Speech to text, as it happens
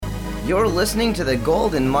You're listening to the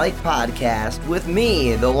Golden Mike Podcast with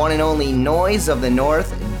me, the one and only Noise of the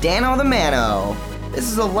North, Dano the Mano.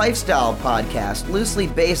 This is a lifestyle podcast loosely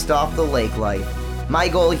based off the lake life. My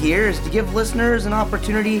goal here is to give listeners an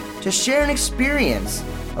opportunity to share an experience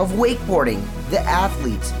of wakeboarding, the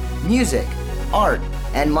athletes, music, art,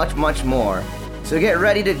 and much, much more. So get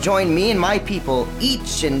ready to join me and my people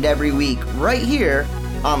each and every week right here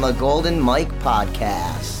on the Golden Mike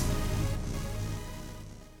Podcast.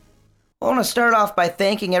 I want to start off by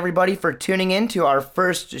thanking everybody for tuning in to our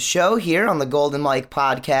first show here on the Golden Mike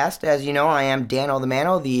Podcast. As you know, I am Dano the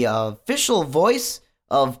Mano, the official voice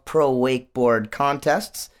of Pro Wakeboard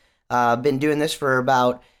contests. I've been doing this for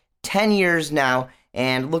about 10 years now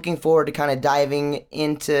and looking forward to kind of diving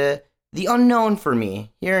into the unknown for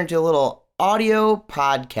me, here into a little audio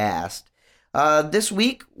podcast. This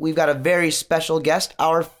week, we've got a very special guest,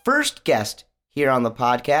 our first guest here on the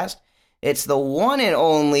podcast. It's the one and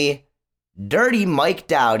only Dirty Mike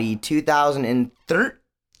Dowdy,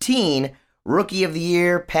 2013 Rookie of the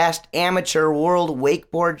Year, past amateur world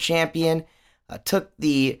wakeboard champion, took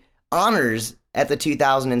the honors at the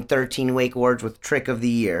 2013 Wake Awards with Trick of the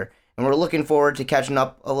Year. And we're looking forward to catching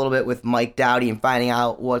up a little bit with Mike Dowdy and finding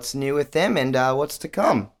out what's new with him and what's to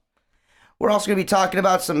come. We're also going to be talking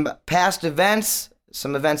about some past events,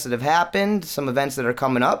 some events that have happened, some events that are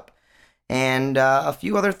coming up, and a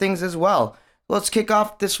few other things as well. Let's kick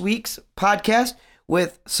off this week's podcast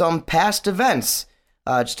with some past events.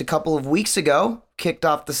 Just a couple of weeks ago, kicked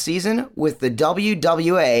off the season with the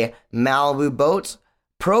WWA Malibu Boats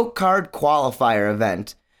Pro Card Qualifier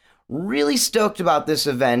event. Really stoked about this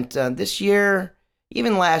event. This year,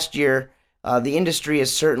 even last year, the industry has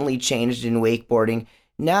certainly changed in wakeboarding.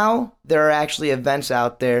 Now, there are actually events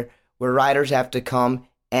out there where riders have to come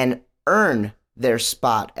and earn their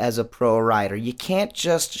spot as a pro rider. You can't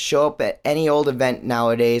just show up at any old event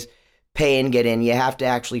nowadays, pay and get in. You have to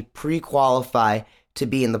actually pre-qualify to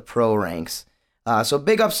be in the pro ranks. So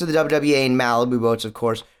big ups to the WWA and Malibu Boats, of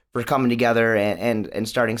course, for coming together and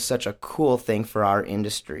starting such a cool thing for our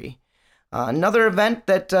industry. Another event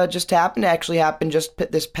that just happened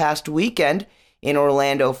just this past weekend in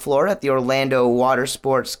Orlando, Florida, at the Orlando Water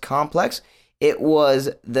Sports Complex. It was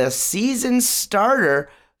the season starter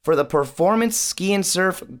for the Performance Ski and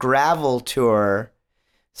Surf Gravel Tour.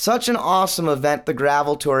 Such an awesome event the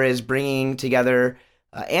Gravel Tour is, bringing together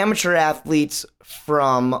amateur athletes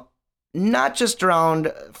from not just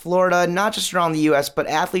around Florida, not just around the U.S., but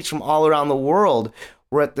athletes from all around the world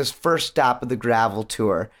were at this first stop of the Gravel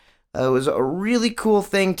Tour. It was a really cool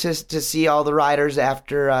thing to see all the riders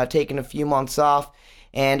after taking a few months off,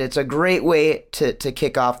 and it's a great way to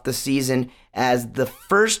kick off the season, as the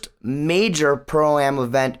first major Pro-Am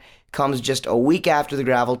event comes just a week after the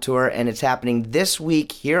Gravel Tour, and it's happening this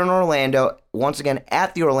week here in Orlando, once again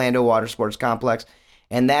at the Orlando Water Sports Complex,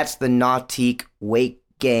 and that's the Nautique Wake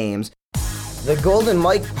Games. The Golden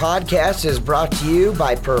Mike Podcast is brought to you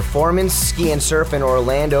by Performance Ski and Surf in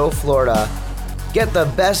Orlando, Florida. Get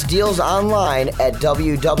the best deals online at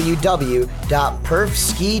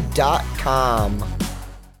www.perfski.com.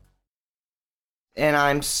 And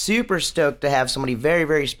I'm super stoked to have somebody very,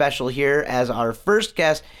 very special here as our first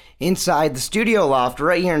guest inside the studio loft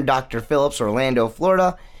right here in Dr. Phillips, Orlando,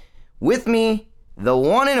 Florida. With me, the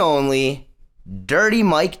one and only Dirty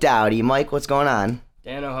Mike Dowdy. Mike, what's going on?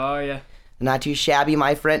 Dano, how are you? Not too shabby,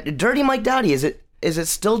 my friend. Dirty Mike Dowdy, is it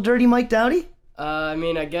still Dirty Mike Dowdy? I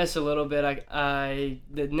mean, I guess a little bit. The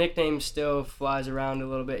nickname still flies around a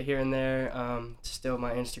little bit here and there. It's still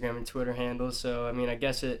my Instagram and Twitter handle. So, I mean, I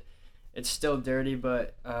guess it's still dirty,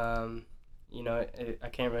 but, I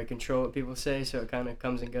can't really control what people say, so it kind of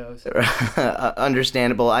comes and goes.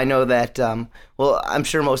 Understandable. I know that, I'm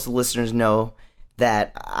sure most of the listeners know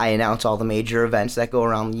that I announce all the major events that go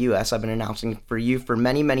around the U.S. I've been announcing for you for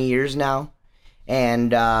many, many years now.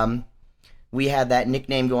 And we had that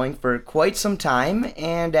nickname going for quite some time.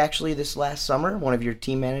 And actually this last summer, one of your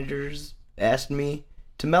team managers asked me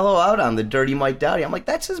to mellow out on the Dirty Mike Dowdy. I'm like,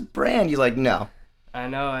 that's his brand. He's like, no. I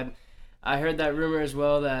know. I heard that rumor as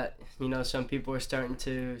well that, some people were starting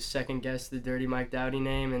to second guess the Dirty Mike Dowdy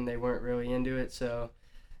name and they weren't really into it. So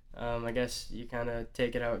I guess you kind of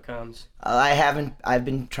take it how it comes. I've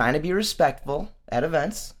been trying to be respectful at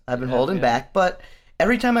events. I've been holding back, but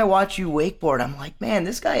every time I watch you wakeboard, I'm like, man,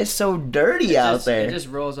 this guy is so dirty out there. It just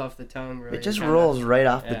rolls off the tongue, really. It just rolls right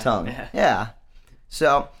off the tongue. Yeah.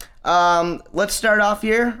 So, let's start off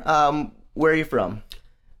here. Where are you from?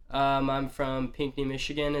 I'm from Pinckney,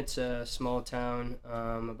 Michigan. It's a small town,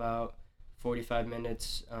 about 45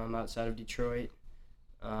 minutes outside of Detroit.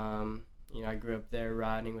 I grew up there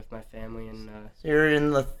riding with my family, and So you're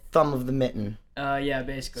in the thumb of the mitten. yeah,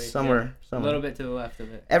 basically Somewhere. a little bit to the left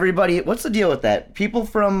of it. Everybody, what's the deal with that?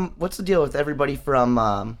 What's the deal with everybody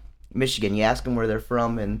from Michigan? You ask them where they're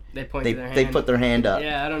from, and They point they to their hand. they put their hand up.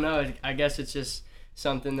 Yeah, I don't know. I guess it's just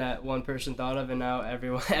something that one person thought of, and now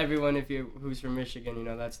everyone who's from Michigan,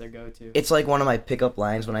 that's their go-to. It's like one of my pickup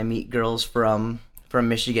lines when I meet girls from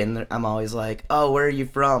Michigan. I'm always like, "Oh, where are you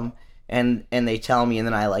from?" And they tell me, and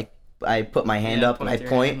then I put my hand up and I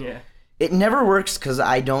point. Hand, yeah. It never works because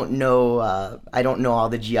I don't know all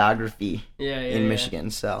the geography in Michigan.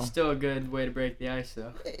 So still a good way to break the ice,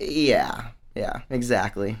 though. Yeah,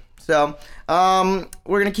 exactly. So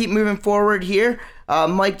we're gonna keep moving forward here,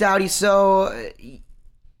 Mike Dowdy. So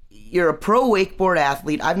you're a pro wakeboard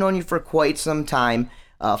athlete. I've known you for quite some time.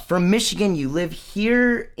 From Michigan, you live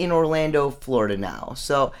here in Orlando, Florida now.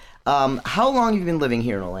 So how long have you been living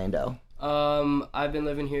here in Orlando? I've been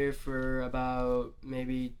living here for about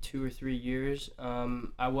maybe 2 or 3 years.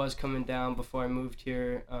 I was coming down before I moved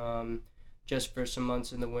here, just for some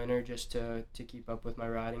months in the winter, just to keep up with my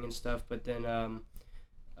riding and stuff. But then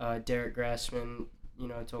Derek Grassman,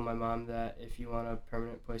 told my mom that if you want a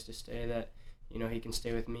permanent place to stay, that he can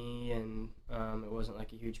stay with me, and it wasn't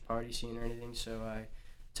like a huge party scene or anything. So I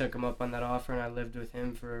took him up on that offer, and I lived with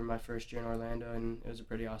him for my first year in Orlando, and it was a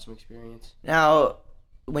pretty awesome experience. Now,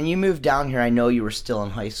 when you moved down here, I know you were still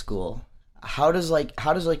in high school. How does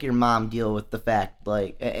your mom deal with the fact,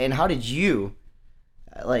 and how did you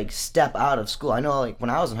step out of school? I know when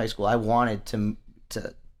I was in high school, I wanted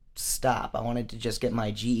to stop. I wanted to just get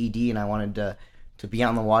my GED, and I wanted to be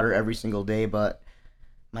on the water every single day, but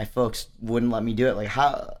my folks wouldn't let me do it.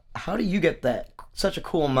 How do you get that? Such a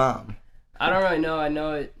cool mom. I don't really know. I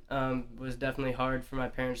know it was definitely hard for my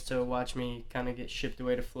parents to watch me kind of get shipped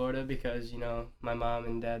away to Florida because, my mom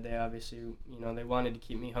and dad, they obviously, they wanted to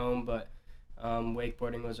keep me home, but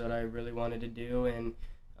wakeboarding was what I really wanted to do, and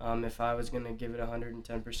if I was going to give it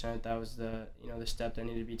 110%, that was the step that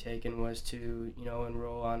needed to be taken, was to,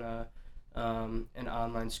 enroll on an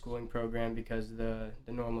online schooling program, because the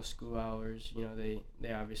normal school hours,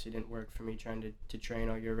 they obviously didn't work for me trying to train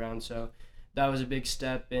all year round. So that was a big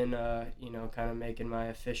step in, kind of making my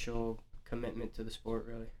official commitment to the sport,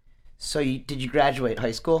 really. So did you graduate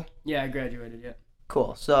high school? Yeah, I graduated, yeah.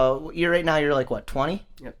 Cool. So right now you're 20?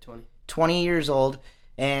 Yep, 20. 20 years old,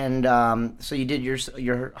 and so you did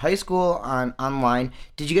your high school online.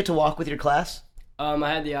 Did you get to walk with your class? I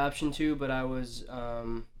had the option to, but I was, I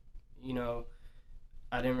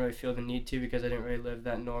didn't really feel the need to, because I didn't really live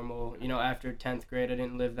that normal, after 10th grade, I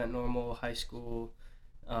didn't live that normal high school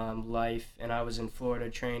life, and I was in Florida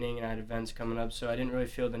training, and I had events coming up, so I didn't really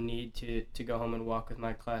feel the need to go home and walk with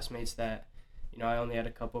my classmates. That I only had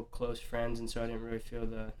a couple close friends, and so I didn't really feel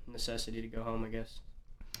the necessity to go home, I guess.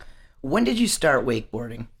 When did you start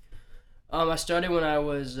wakeboarding? I started when I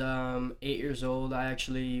was 8 years old. I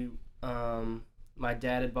actually, my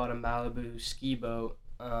dad had bought a Malibu ski boat,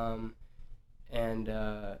 and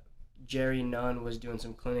Jerry Nunn was doing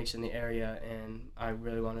some clinics in the area, and I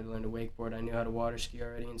really wanted to learn to wakeboard. I knew how to water ski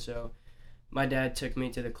already, and so my dad took me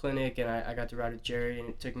to the clinic, and I got to ride with Jerry, and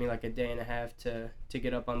it took me like a day and a half to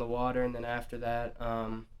get up on the water, and then after that,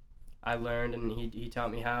 I learned, and he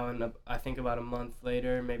taught me how, and I think about a month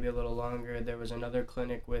later, maybe a little longer, there was another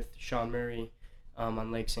clinic with Sean Murray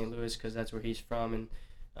on Lake St. Louis, because that's where he's from,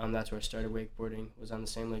 and that's where I started wakeboarding, was on the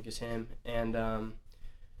same lake as him. And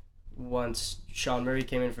once Sean Murray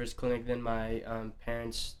came in for his clinic, then my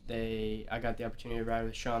parents, I got the opportunity to ride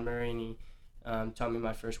with Sean Murray, and he taught me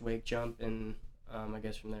my first wake jump, and I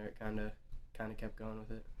guess from there it kind of kept going with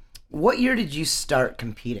it. What year did you start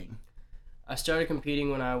competing? I started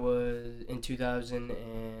competing when I was in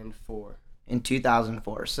 2004. In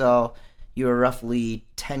 2004. So you were roughly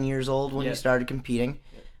 10 years old when you started competing.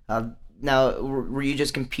 Yep. Now, were you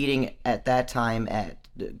just competing at that time at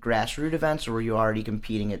the grassroots events, or were you already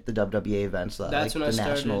competing at the WWA events, That's when the I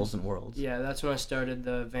started, Nationals and Worlds? Yeah, that's when I started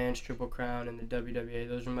the Vans Triple Crown and the WWA.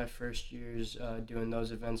 Those were my first years doing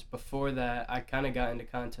those events. Before that, I kind of got into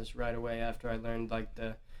contests right away after I learned,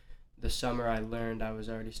 the summer I learned, I was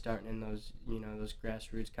already starting in those, those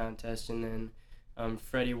grassroots contests. And then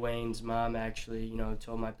Freddie Wayne's mom actually,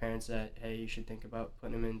 told my parents that, hey, you should think about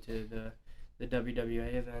putting him into the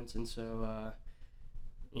WWA events. And so,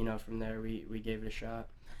 from there we gave it a shot.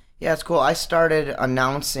 Yeah, it's cool. I started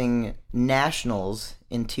announcing nationals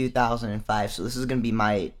in 2005, so this is going to be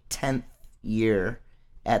my 10th year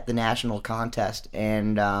at the national contest.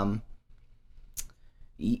 And,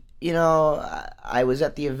 I was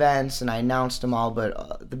at the events and I announced them all,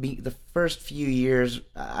 but the first few years,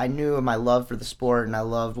 I knew my love for the sport, and I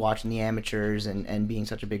loved watching the amateurs and being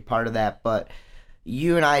such a big part of that. But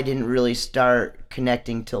you and I didn't really start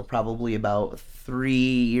connecting till probably about 3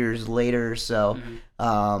 years later. So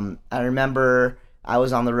I remember I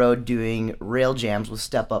was on the road doing rail jams with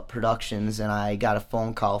Step Up Productions, and I got a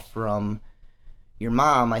phone call from your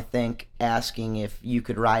mom, I think, asking if you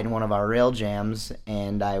could ride in one of our rail jams,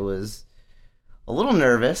 and I was a little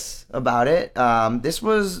nervous about it.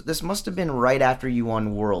 This must have been right after you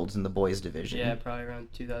won Worlds in the boys division. Yeah, probably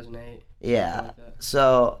around 2008. Yeah. Like that.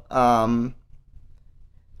 So I'm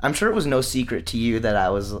sure it was no secret to you that I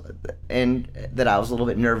was a little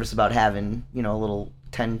bit nervous about having, a little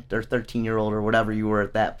 10 or 13-year-old or whatever you were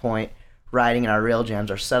at that point riding in our rail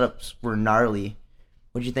jams. Our setups were gnarly.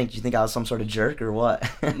 What did you think? Did you think I was some sort of jerk or what?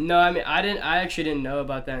 No, I mean, I actually didn't know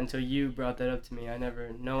about that until you brought that up to me.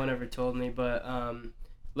 No one ever told me, but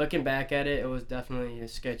looking back at it, it was definitely a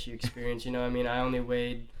sketchy experience. I mean, I only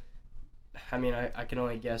weighed, I can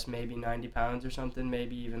only guess maybe 90 pounds or something,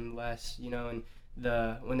 maybe even less, and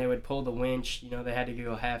when they would pull the winch, they had to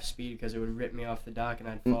go half speed because it would rip me off the dock and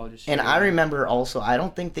I'd fall just straight. And I remember also, I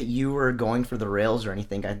don't think that you were going for the rails or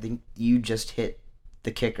anything. I think you just hit the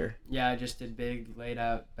kicker. Yeah, I just did big laid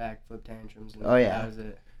out backflip tantrums. And that was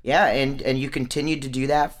it. Yeah, and you continued to do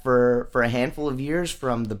that for a handful of years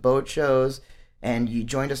from the boat shows, and you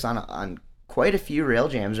joined us on quite a few rail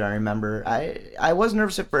jams. I remember. I was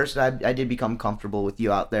nervous at first. I did become comfortable with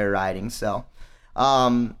you out there riding. So,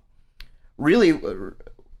 really,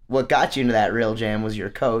 what got you into that rail jam was your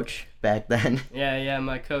coach back then. Yeah,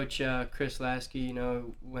 my coach Chris Lasky.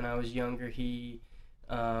 When I was younger, he.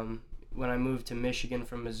 When I moved to Michigan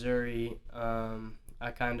from Missouri, I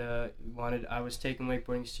was taking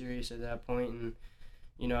wakeboarding serious at that point,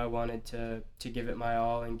 and, I wanted to give it my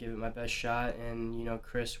all and give it my best shot, and,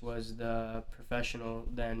 Chris was the professional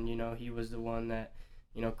then, he was the one that,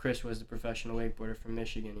 Chris was the professional wakeboarder from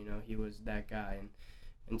Michigan, he was that guy,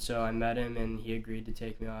 and so I met him, and he agreed to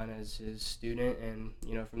take me on as his student, and,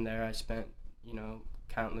 from there I spent,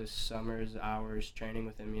 countless summers, hours training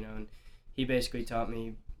with him, and he basically taught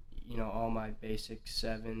me all my basic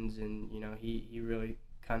sevens, and he really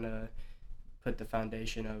kind of put the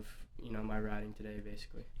foundation of my riding today,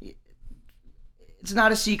 basically. It's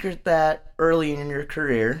not a secret that early in your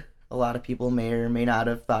career, a lot of people may or may not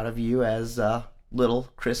have thought of you as little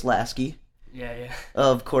Chris Lasky. Yeah.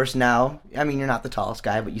 Of course, now, you're not the tallest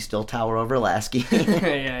guy, but you still tower over Lasky.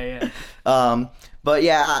 Yeah. But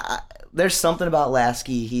yeah, there's something about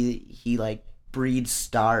Lasky. He like breeds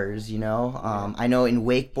stars, I know in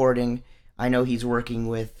wakeboarding, I know he's working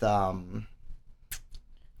with Thomas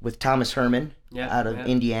Herman out of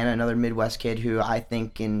Indiana, another Midwest kid who I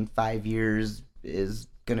think in 5 years is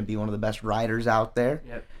going to be one of the best riders out there,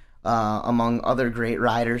 among other great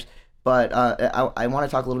riders. But I want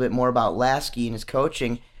to talk a little bit more about Lasky and his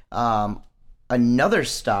coaching. Another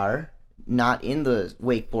star, not in the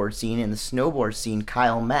wakeboard scene, in the snowboard scene,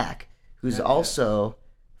 Kyle Mack, who's also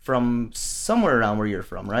from somewhere around where you're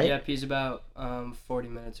from, right? Yep, he's about 40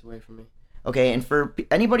 minutes away from me. Okay, and for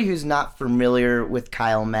anybody who's not familiar with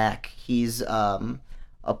Kyle Mack, he's a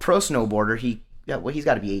pro snowboarder. He's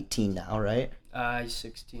got to be 18 now, right? He's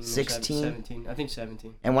 16. 17? I think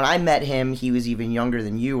 17. And when I met him, he was even younger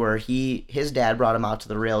than you were. His dad brought him out to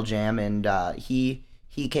the rail jam, and he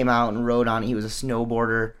came out and rode on it. He was a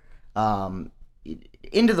snowboarder,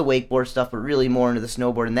 into the wakeboard stuff, but really more into the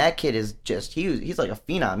snowboard. And that kid is just he's like a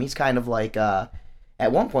phenom. He's kind of like at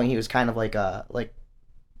one point he was kind of like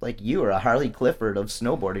you or a Harley Clifford of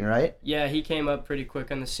snowboarding, right? Yeah, he came up pretty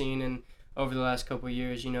quick on the scene, and over the last couple of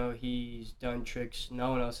years, he's done tricks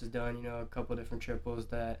no one else has done. A couple different triples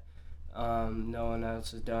that no one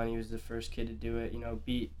else has done. He was the first kid to do it.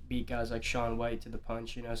 Beat guys like Shaun White to the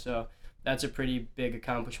punch. So that's a pretty big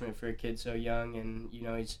accomplishment for a kid so young, and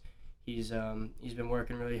He's been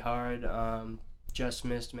working really hard. Just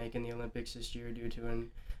missed making the Olympics this year due to an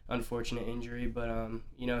unfortunate injury, but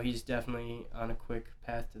he's definitely on a quick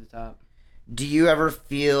path to the top. Do you ever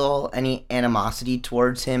feel any animosity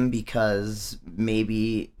towards him because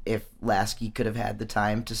maybe if Lasky could have had the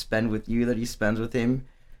time to spend with you that he spends with him,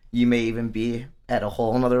 you may even be at a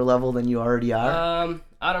whole another level than you already are?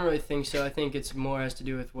 I don't really think so. I think it's more has to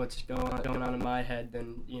do with what's going on in my head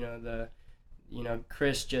than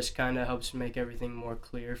Chris just kind of helps make everything more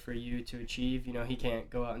clear for you to achieve. He can't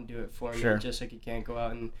go out and do it for me, just like he can't go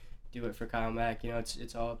out and do it for Kyle Mack.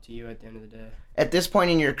 It's all up to you at the end of the day. At this point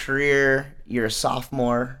in your career, you're a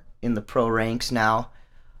sophomore in the pro ranks now.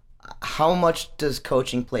 How much does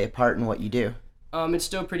coaching play a part in what you do? It's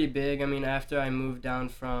still pretty big. After I moved down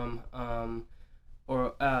from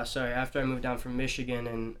After I moved down from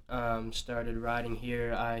Michigan and started riding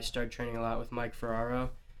here, I started training a lot with Mike Ferraro,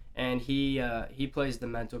 and he plays the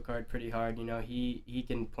mental card pretty hard. He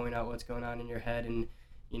can point out what's going on in your head, and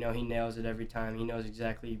he nails it every time. He knows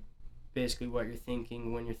exactly, basically what you're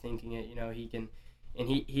thinking when you're thinking it. He can, and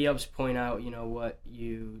he helps point out what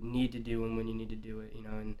you need to do and when you need to do it.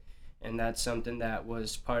 And that's something that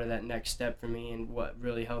was part of that next step for me, and what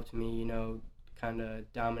really helped me kind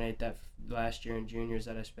of dominate that last year in juniors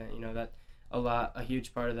that I spent. That a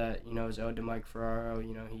huge part of that is owed to Mike Ferraro.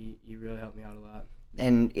 He really helped me out a lot.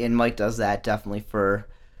 And Mike does that definitely for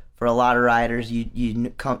a lot of riders. You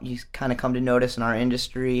kind of come to notice in our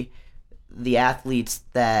industry, the athletes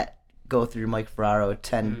that go through Mike Ferraro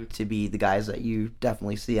tend to be the guys that you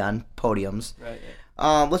definitely see on podiums. Right.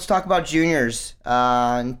 Yeah. Let's talk about juniors.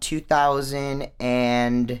 In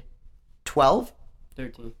 2012?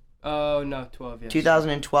 13. Oh, no, 12, yes.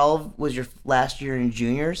 2012 was your last year in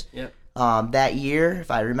juniors. Yep. That year,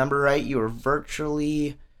 if I remember right, you were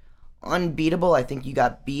virtually unbeatable. I think you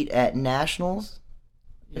got beat at nationals,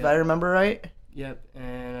 if I remember right. Yep,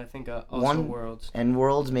 and I think also Worlds. And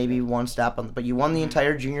Worlds, maybe one step on, but you won the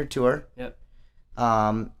entire junior tour. Yep.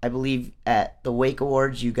 I believe at the Wake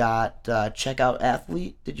Awards you got checkout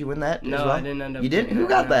athlete. Did you win that? No, as well? I didn't end up. You didn't? Who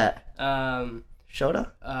got that?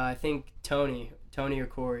 Shota? I think Tony or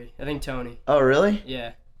Corey. I think Tony. Oh, really?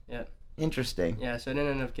 Yeah. Interesting. Yeah, so I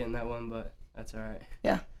didn't end up getting that one, but that's all right.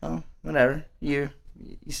 Yeah. Well, whatever. You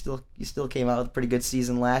still came out with a pretty good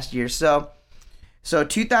season last year. So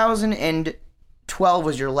 2012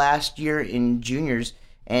 was your last year in juniors,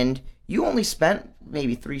 and you only spent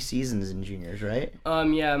maybe 3 seasons in juniors, right?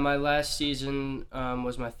 Yeah, my last season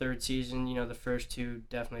was my 3rd season. The first 2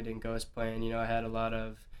 definitely didn't go as planned. I had a lot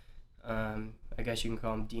of, I guess you can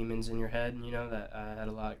call them demons in your head, that I had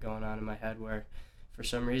a lot going on in my head where for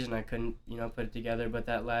some reason I couldn't, put it together. But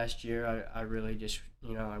that last year I really just,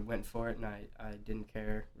 I went for it, and I didn't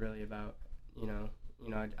care really about, I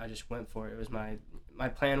just went for it. It was my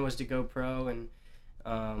plan was to go pro, and,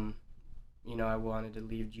 I wanted to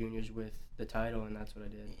leave juniors with the title, and that's what I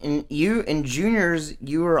did. And you, in juniors,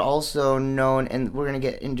 you were also known, and we're going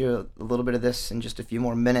to get into a little bit of this in just a few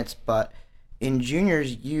more minutes, but in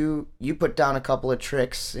juniors, you put down a couple of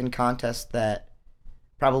tricks in contests that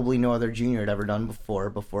probably no other junior had ever done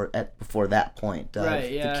before that point.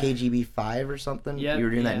 Right, yeah. The KGB 5 or something? Yep, you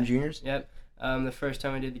were doing that in juniors? Yep. The first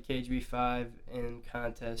time I did the KGB 5 in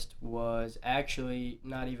contest was actually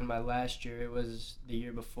not even my last year. It was the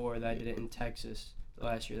year before that I did it in Texas, the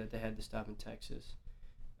last year that they had to stop in Texas.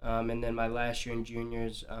 And then my last year in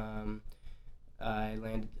juniors, I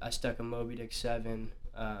stuck a Moby Dick 7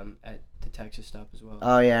 at the Texas stop as well.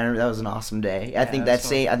 Oh yeah, that was an awesome day. Yeah, I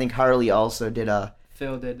think Harley also did a...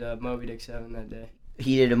 Phil did Moby Dick 7 that day.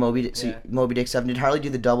 He did a Moby Dick, Moby Dick 7. Did Harley do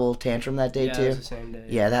the double tantrum that day too? Yeah, it was the same day.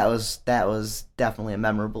 Yeah, that was definitely a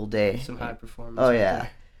memorable day. Some high performance. Oh yeah,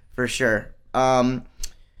 for sure.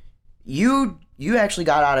 You actually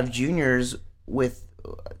got out of juniors with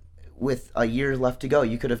a year left to go.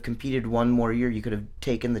 You could have competed one more year. You could have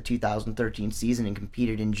taken the 2013 season and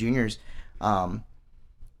competed in juniors.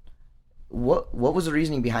 What was the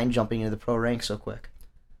reasoning behind jumping into the pro ranks so quick?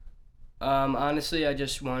 Honestly, I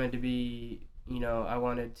just wanted to be, I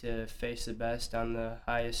wanted to face the best on the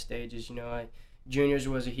highest stages. Juniors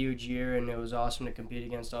was a huge year, and it was awesome to compete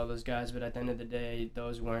against all those guys, but at the end of the day,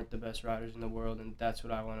 those weren't the best riders in the world, and that's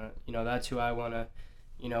what I want to, that's who I want to,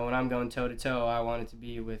 when I'm going toe-to-toe, I want it to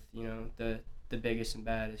be with, the biggest and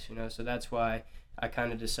baddest, so that's why I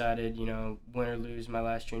kind of decided, win or lose my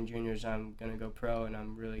last year in juniors, I'm going to go pro, and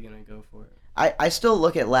I'm really going to go for it. I still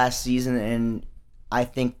look at last season, and I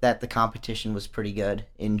think that the competition was pretty good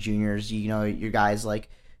in juniors. Your guys like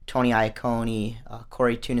Tony Iacone,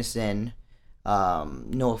 Corey Tunison,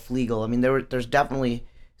 Noah Flegel. I mean, there's definitely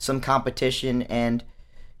some competition, and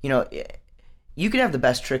you could have the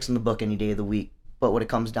best tricks in the book any day of the week, but what it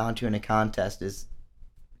comes down to in a contest is,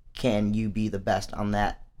 can you be the best on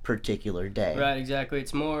that particular day? Right, exactly.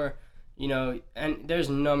 It's more, and there's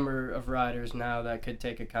a number of riders now that could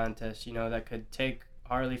take a contest, that could take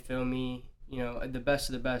Harley, Phil, me, the best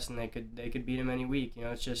of the best, and they could beat him any week.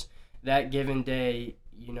 It's just that given day,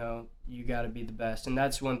 you got to be the best. And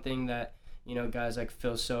that's one thing that, guys like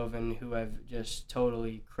Phil Sovin, who have just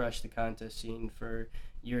totally crushed the contest scene for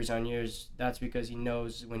years on years, that's because he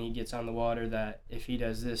knows when he gets on the water that if he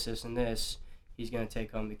does this, this, and this, he's going to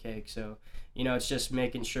take home the cake. So, it's just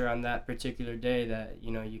making sure on that particular day that,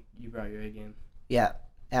 you brought your A game. Yeah,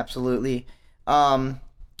 absolutely. I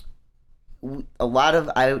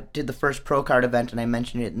did the first pro card event, and I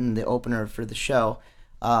mentioned it in the opener for the show.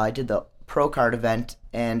 I did the pro card event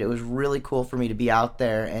and it was really cool for me to be out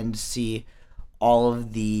there and see all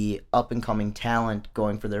of the up and coming talent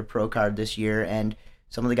going for their pro card this year. And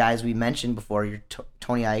some of the guys we mentioned before, your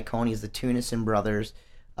Tony Iaconis, the Tunison brothers,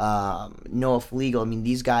 Noah Flegel. I mean,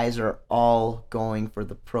 these guys are all going for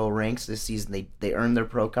the pro ranks this season. They earned their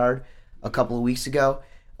pro card a couple of weeks ago.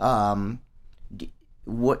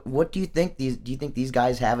 What do you think? Do you think these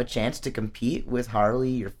guys have a chance to compete with Harley,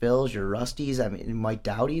 your Phils, your Rusties, I mean, Mike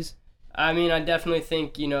Dowdy's? I mean, I definitely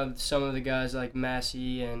think, some of the guys like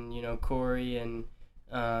Massey and, Corey and,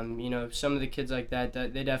 some of the kids like that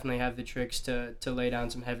they definitely have the tricks to lay down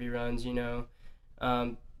some heavy runs,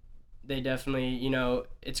 They definitely,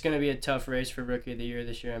 it's going to be a tough race for Rookie of the Year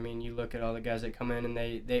this year. I mean, you look at all the guys that come in and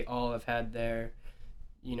they all have had their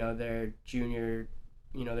junior,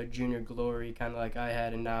 their junior glory kind of like I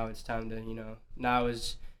had, and now it's time to, now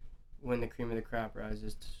is when the cream of the crop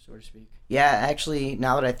rises, so to speak. Yeah, actually,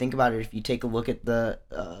 now that I think about it, if you take a look at the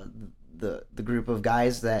group of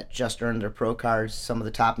guys that just earned their pro cards, some of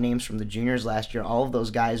the top names from the juniors last year, all of those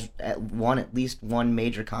guys won at least one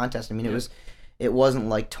major contest. I mean, it wasn't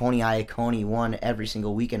like Tony Iacone won every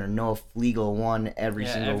single weekend or Noah Flegel won every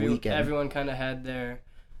single weekend. Everyone kind of had their,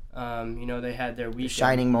 they had their weekend.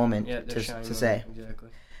 Shining moment, to say. Exactly.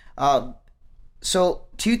 So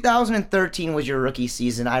 2013 was your rookie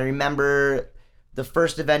season. I remember the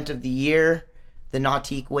first event of the year, the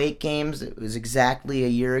Nautique Wake Games. It was exactly a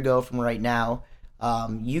year ago from right now.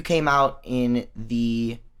 You came out in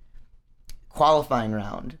the qualifying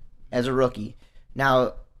round as a rookie.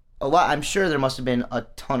 Now, I'm sure there must have been a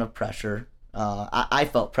ton of pressure. I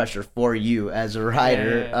felt pressure for you as a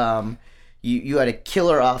rider. Yeah. You had a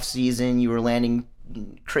killer off season. You were landing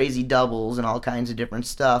crazy doubles and all kinds of different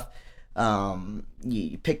stuff.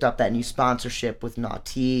 You picked up that new sponsorship with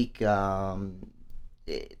Nautique.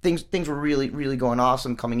 Things were really, really going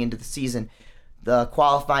awesome coming into the season. The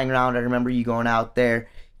qualifying round, I remember you going out there.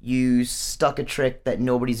 You stuck a trick that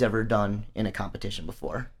nobody's ever done in a competition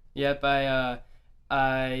before. Yep,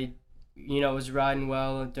 I was riding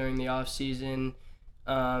well during the off season,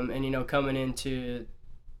 and coming into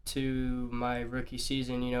my rookie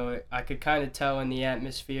season, I could kind of tell in the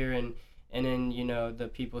atmosphere and in the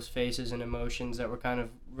people's faces and emotions that were kind of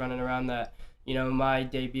running around that my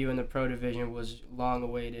debut in the pro division was long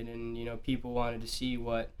awaited, and people wanted to see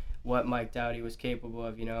what Mike Dowdy was capable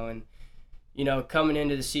of, and coming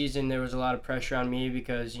into the season there was a lot of pressure on me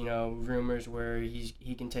because rumors were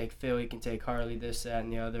he can take Phil, he can take Harley, this, that,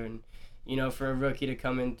 and the other, and for a rookie to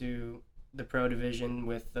come into the pro division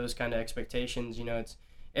with those kind of expectations,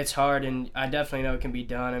 it's hard, and I definitely know it can be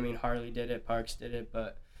done. I mean, Harley did it, Parks did it,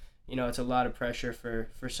 but it's a lot of pressure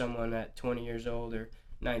for someone at 20 years old or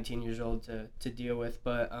 19 years old to deal with.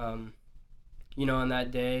 But on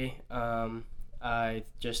that day, I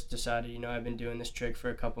just decided, I've been doing this trick for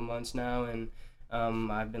a couple months now, and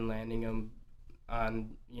I've been landing them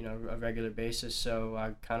on a regular basis, so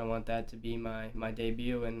I kind of want that to be my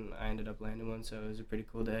debut, and I ended up landing one, so it was a pretty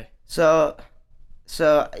cool day. So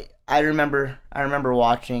I remember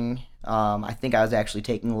watching. I think I was actually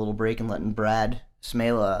taking a little break and letting Brad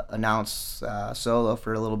Smela announce solo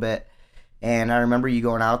for a little bit, and I remember you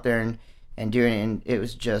going out there and doing it, and it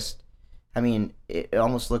was just, I mean, it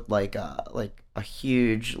almost looked like a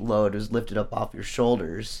huge load was lifted up off your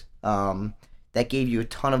shoulders. That gave you a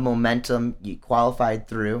ton of momentum. You qualified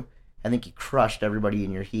through. I think you crushed everybody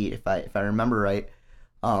in your heat, if I remember right.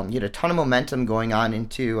 You had a ton of momentum going on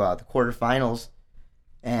into the quarterfinals,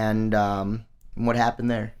 and what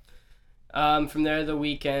happened there? From there, the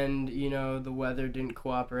weekend, the weather didn't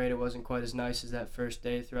cooperate. It wasn't quite as nice as that first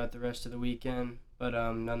day throughout the rest of the weekend. But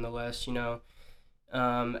nonetheless,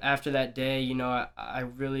 after that day, I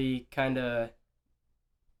really kind of,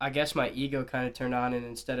 I guess my ego kind of turned on, and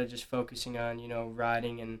instead of just focusing on,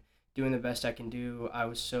 riding and doing the best I can do, I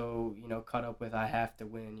was so, caught up with I have to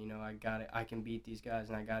win. I got it. I can beat these guys,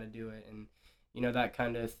 and I got to do it. And, that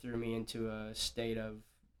kind of threw me into a state of,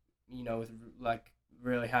 with like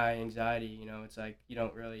really high anxiety. It's like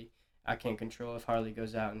I can't control if Harley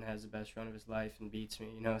goes out and has the best run of his life and beats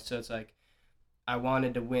me. So it's like I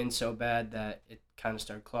wanted to win so bad that it kind of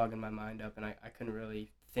started clogging my mind up, and I couldn't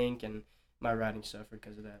really think, and my riding suffered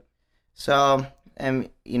because of that. So,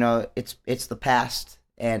 it's the past,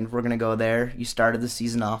 and we're gonna go there. You started the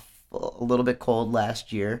season off a little bit cold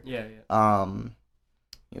last year. Yeah.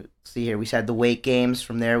 See here, we had the Wake Games.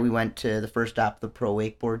 From there, we went to the first stop of the Pro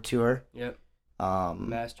Wakeboard Tour. Yep.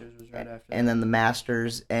 Masters was right after that. And then the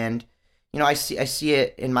Masters, and I see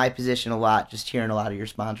it in my position a lot, just hearing a lot of your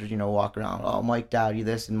sponsors, walk around, oh, Mike Dowdy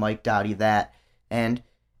this and Mike Dowdy that, and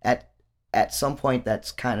at some point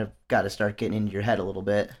that's kind of got to start getting into your head a little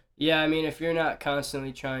bit. Yeah, I mean, if you're not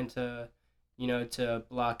constantly trying to, to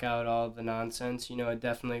block out all the nonsense, it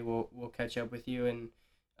definitely will catch up with you. And,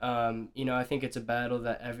 I think it's a battle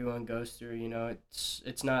that everyone goes through.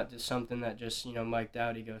 It's not just something that just, Mike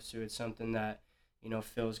Dowdy goes through. It's something that,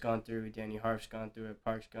 Phil's gone through, Danny Harp's gone through it,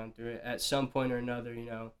 Park's gone through it. At some point or another,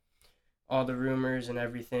 all the rumors and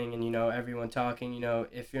everything and, everyone talking,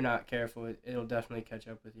 if you're not careful, it'll definitely catch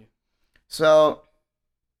up with you. So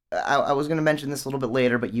I was going to mention this a little bit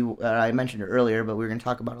later, but I mentioned it earlier, but we were going to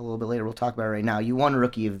talk about it a little bit later. We'll talk about it right now. You won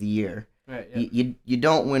Rookie of the Year. Right. Yeah. You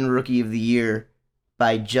don't win Rookie of the Year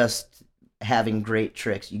by just having great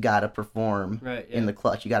tricks. You got to perform in the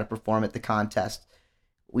clutch. You got to perform at the contest.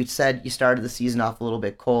 We said you started the season off a little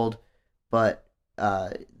bit cold, but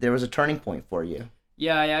there was a turning point for you.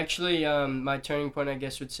 Yeah, I actually, my turning point, I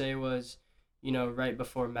guess, would say was, right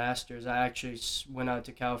before Masters. I actually went out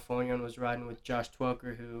to California and was riding with Josh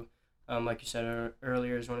Twelker, who, like you said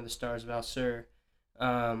earlier, is one of the stars of Al Sur.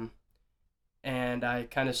 And I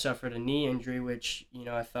kind of suffered a knee injury, which,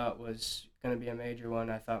 I thought was going to be a major one.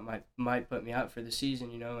 I thought might put me out for the season,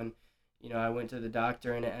 and, I went to the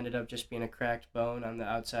doctor and it ended up just being a cracked bone on the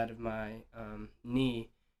outside of my knee.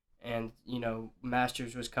 And,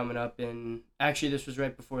 Masters was coming up actually this was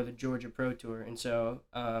right before the Georgia Pro Tour. And so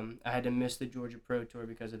I had to miss the Georgia Pro Tour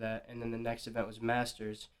because of that. And then the next event was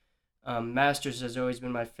Masters. Masters has always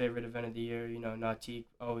been my favorite event of the year. Nautique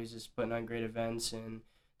always is putting on great events and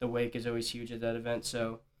the wake is always huge at that event.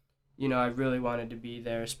 So, I really wanted to be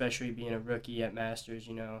there, especially being a rookie at Masters,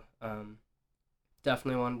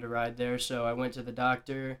 definitely wanted to ride there. So I went to the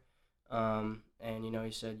doctor. And,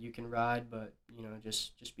 he said, you can ride, but,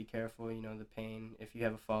 just be careful, the pain. If you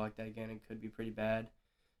have a fall like that again, it could be pretty bad.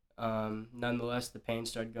 Nonetheless, the pain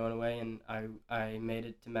started going away, and I made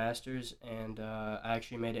it to Masters, and I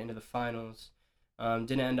actually made it into the finals.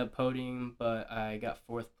 Didn't end up podium, but I got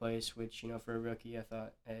fourth place, which, for a rookie, I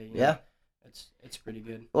thought, hey, it's pretty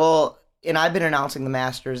good. Well, and I've been announcing the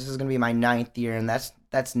Masters. This is going to be my 9th year, and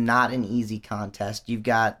that's not an easy contest. You've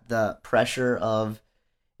got the pressure of...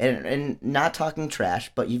 And not talking trash,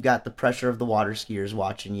 but you've got the pressure of the water skiers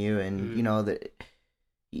watching you, and that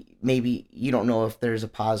maybe you don't know if there's a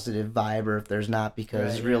positive vibe or if there's not,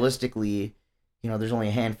 because realistically, there's only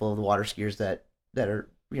a handful of the water skiers that are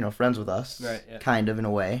friends with us, kind of in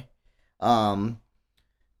a way.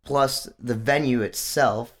 Plus, the venue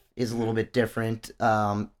itself is a little bit different.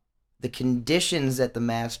 The conditions at the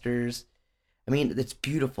Masters, I mean, it's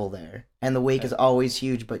beautiful there, and the wake is always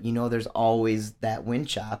huge, but there's always that wind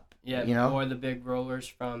chop. Yeah, or the big rollers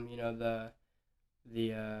from the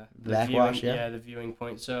backwash, the viewing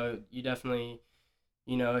point. So you definitely,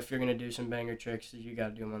 if you're gonna do some banger tricks, you got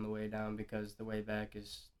to do them on the way down, because the way back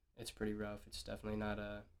it's pretty rough. It's definitely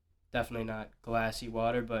not glassy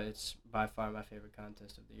water, but it's by far my favorite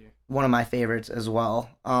contest of the year. One of my favorites as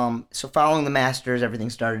well. So following the Masters,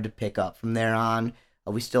 everything started to pick up from there on.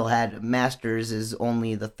 We still had Masters is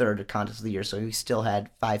only the third contest of the year, so we still had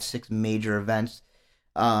 5-6 major events.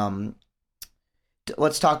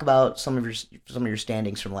 Let's talk about some of your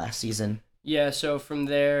standings from last season. Yeah, so from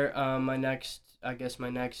there, my next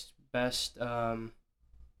best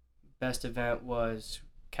event was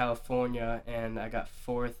California, and I got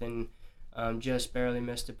fourth and just barely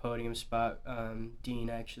missed a podium spot. Dean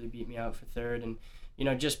actually beat me out for third, and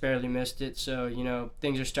just barely missed it. So,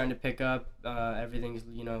 things are starting to pick up. Everything's,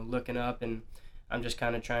 looking up, and I'm just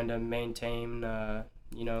kind of trying to maintain, my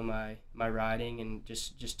riding and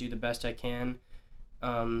just do the best I can.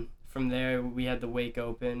 From there, we had the Wake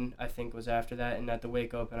Open, I think was after that. And at the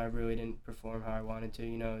Wake Open, I really didn't perform how I wanted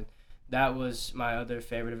to. That was my other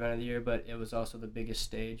favorite event of the year, but it was also the biggest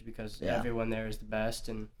stage because everyone there is the best.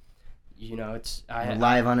 And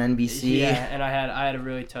live on NBC. Yeah, and I had a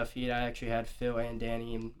really tough heat. I actually had Phil and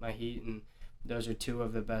Danny in my heat, and those are two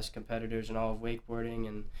of the best competitors in all of wakeboarding.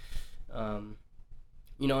 And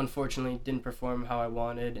unfortunately, didn't perform how I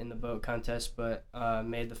wanted in the boat contest, but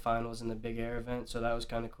made the finals in the big air event, so that was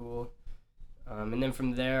kind of cool. And then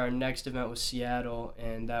from there, our next event was Seattle,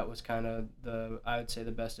 and that was kind of I would say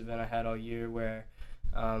the best event I had all year, where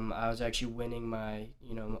I was actually winning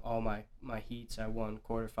all my heats. I won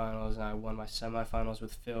quarterfinals, and I won my semifinals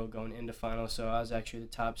with Phil going into finals. So I was actually the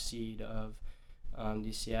top seed of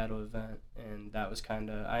the Seattle event, and that was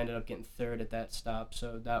I ended up getting third at that stop.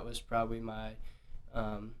 So that was probably my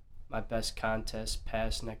best contest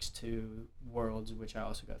past next to Worlds, which I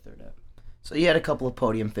also got third at. So you had a couple of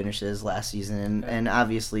podium finishes last season, and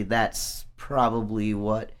obviously that's probably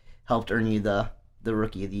what helped earn you the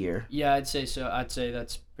Rookie of the Year. Yeah, I'd say so. I'd say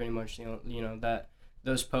that's pretty much that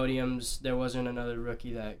those podiums. There wasn't another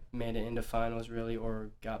rookie that made it into finals really or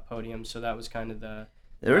got podiums, so that was kind of the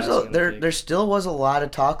There still was a lot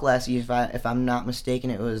of talk last year. If I'm not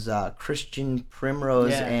mistaken, it was Christian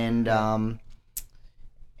Primrose and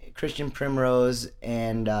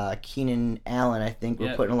Keenan Allen. I think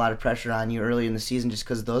were putting a lot of pressure on you early in the season just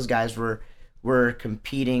because those guys were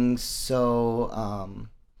competing so.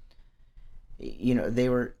 They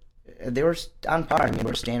were on par. I mean, they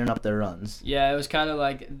were standing up their runs. Yeah, it was kind of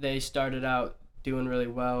like they started out doing really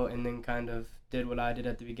well and then kind of did what I did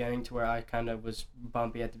at the beginning, to where I kind of was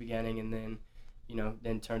bumpy at the beginning and then,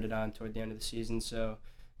 then turned it on toward the end of the season. So,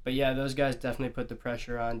 but yeah, those guys definitely put the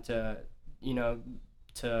pressure on to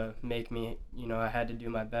make me, I had to do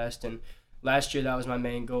my best. And last year that was my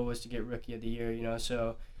main goal, was to get Rookie of the Year,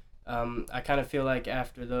 so I kind of feel like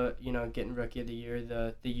after the, getting Rookie of the Year,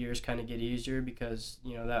 the years kind of get easier because,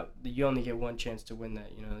 that you only get one chance to win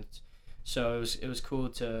that, so it was cool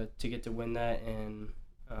to get to win that, and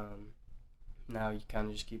now you kind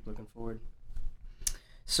of just keep looking forward.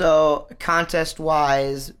 So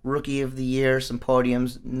contest-wise, Rookie of the Year, some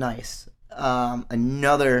podiums, nice.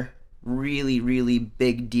 Another really, really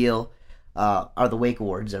big deal are the Wake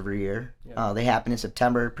Awards every year. Yeah. They happen in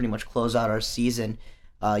September, pretty much close out our season.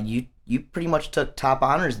 You pretty much took top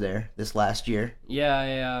honors there this last year.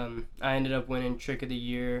 Yeah, I ended up winning Trick of the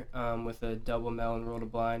Year with a double melon roll to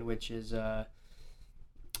blind, which is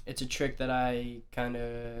it's a trick that I kind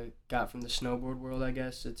of got from the snowboard world, I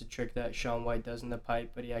guess. It's a trick that Shaun White does in the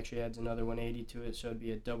pipe, but he actually adds another 180 to it, so it'd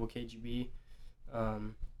be a double KGB.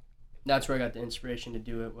 That's where I got the inspiration to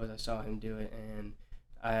do it, was I saw him do it, and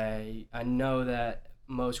I know that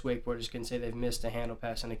most wakeboarders can say they've missed a handle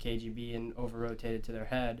pass on a KGB and over-rotated to their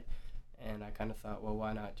head, and I kind of thought, well,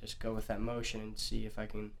 why not just go with that motion and see if I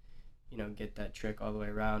can, get that trick all the way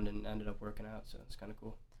around, and ended up working out, so it's kind of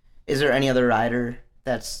cool. Is there any other rider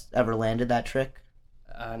that's ever landed that trick?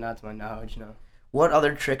 Not to my knowledge, no. What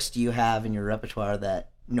other tricks do you have in your repertoire that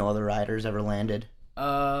no other riders ever landed?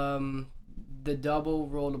 The double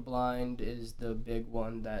roll to blind is the big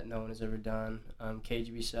one that no one has ever done.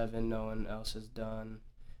 KGB 7, no one else has done.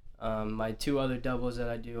 My two other doubles that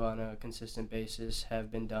I do on a consistent basis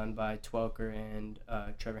have been done by Twelker and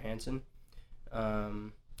Trevor Hansen.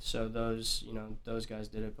 So those guys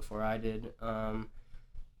did it before I did.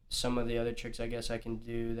 Some of the other tricks I guess I can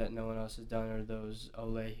do that no one else has done are those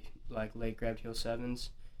Ole, like late grabbed heel 7s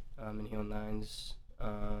and heel 9s.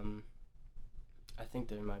 I think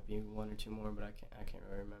there might be one or two more, but I can't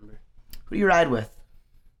really remember. Who do you ride with?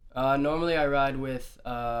 Normally I ride with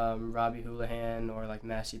Robbie Houlihan or like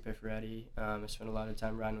Massey Pifferetti. I spend a lot of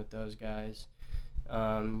time riding with those guys.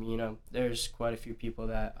 There's quite a few people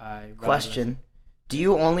that I ride Question. with. Do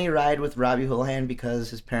you only ride with Robbie Houlihan because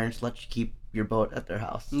his parents let you keep your boat at their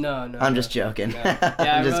house? No. I'm just joking. No.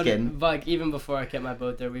 Yeah, I'm just kidding. Like even before I kept my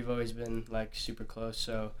boat there, we've always been like super close.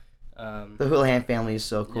 So the Houlihan family is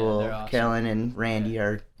so cool. Yeah, they're awesome. Kellen and Randy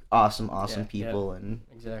are awesome people, and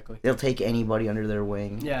exactly. They'll take anybody under their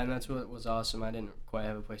wing. Yeah, and that's what was awesome. I didn't quite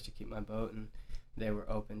have a place to keep my boat, and they were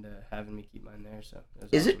open to having me keep mine there. So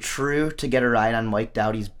is awesome. it true to get a ride on Mike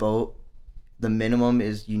Dowdy's boat, the minimum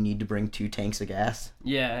is you need to bring 2 tanks of gas?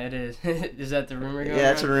 Yeah, it is. Is that the rumor going on? Yeah,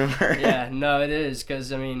 that's a rumor. Yeah, no, it is,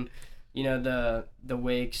 because, I mean, the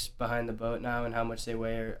wakes behind the boat now and how much they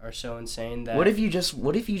weigh are so insane that... What if you just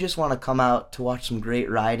want to come out to watch some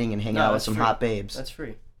great riding and hang out with some hot babes? That's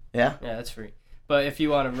free. Yeah? Yeah, that's free. But if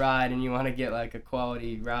you want to ride and you want to get, like, a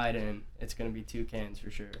quality ride in, it's going to be 2 cans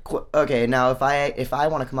for sure. Okay, now if I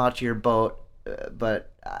want to come out to your boat,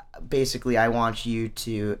 but basically I want you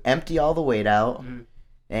to empty all the weight out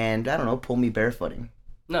and, I don't know, pull me barefooting.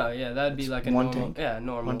 No, yeah, that'd be like a one normal, tank. Yeah,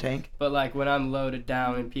 normal. 1 tank. But like when I'm loaded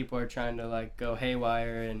down and people are trying to like go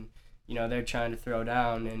haywire and they're trying to throw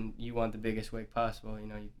down and you want the biggest wake possible,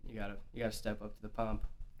 you gotta step up to the pump.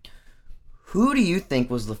 Who do you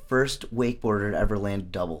think was the first wakeboarder to ever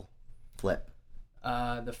land double flip?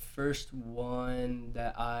 The first one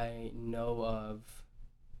that I know of,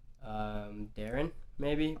 Darren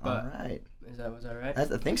maybe. But all right. Was that right? I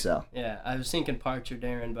think so. Yeah, I was thinking Parks or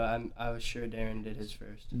Darren, but I was sure Darren did his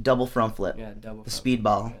first. Double front flip. Yeah, double. The front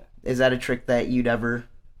speedball. flip, yeah. Is that a trick that you'd ever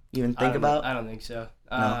even think about? I don't think so.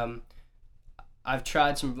 No. I've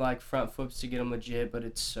tried some like front flips to get them legit, but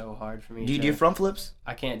it's so hard for me. Do you do front flips?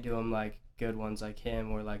 I can't do them like good ones like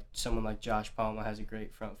him or like someone like Josh Palma has a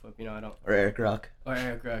great front flip. I don't. Or Eric Ruck.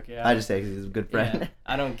 Yeah. I just say because he's a good friend. Yeah,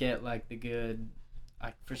 I don't get like the good.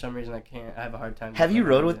 For some reason I can't. I have a hard time. Have you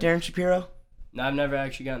rode with Darren Shapiro? No, I've never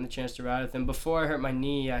actually gotten the chance to ride with him. Before I hurt my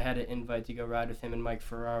knee, I had an invite to go ride with him and Mike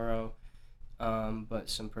Ferraro. But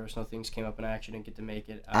some personal things came up and I actually didn't get to make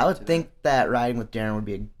it. I would think that riding with Darren would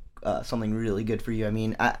be something really good for you. I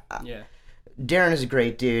mean, yeah. Darren is a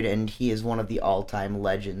great dude, and he is one of the all-time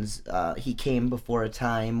legends. He came before a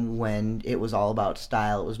time when it was all about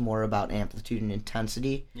style. It was more about amplitude and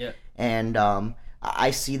intensity. Yeah. And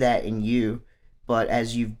I see that in you, but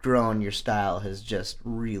as you've grown, your style has just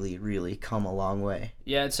really, really come a long way.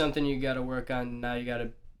 Yeah, it's something you got to work on. Now you got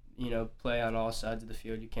to, play on all sides of the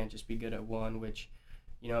field. You can't just be good at one, which,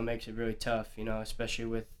 makes it really tough, especially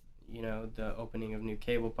with, the opening of new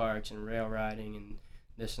cable parks and rail riding and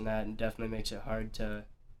this and that, and definitely makes it hard to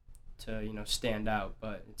stand out.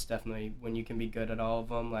 But it's definitely, when you can be good at all of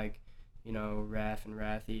them, like, Raph and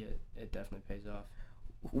Rathy, it definitely pays off.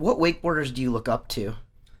 What wakeboarders do you look up to?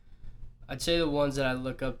 I'd say the ones that I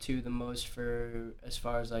look up to the most for as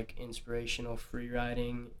far as like inspirational free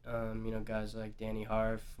riding, guys like Danny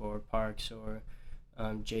Harf or Parks or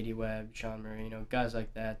JD Webb, Sean Murray, guys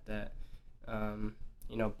like that,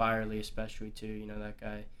 Byerly especially too, that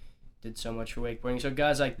guy did so much for wakeboarding. So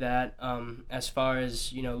guys like that, as far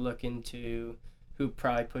as, looking to who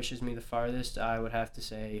probably pushes me the farthest, I would have to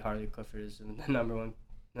say Harley Clifford is the number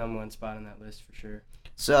one spot on that list for sure.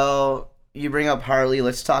 So you bring up Harley.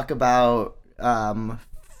 Let's talk about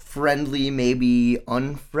friendly, maybe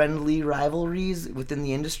unfriendly rivalries within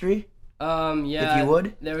the industry. Yeah. If you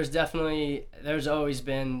would. There's always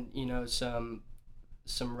been,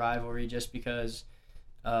 some rivalry just because,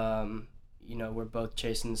 we're both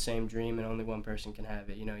chasing the same dream and only one person can have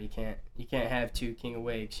it. You can't have two King of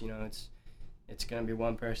Wakes. It's gonna be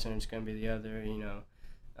one person and it's gonna be the other.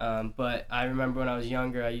 But I remember when I was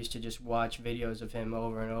younger, I used to just watch videos of him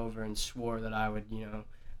over and over and swore that I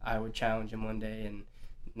would challenge him one day. And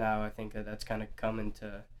now I think that's kind of coming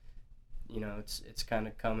to, it's kind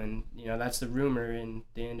of coming, that's the rumor in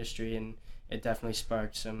the industry, and it definitely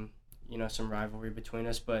sparked some rivalry between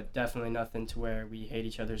us, but definitely nothing to where we hate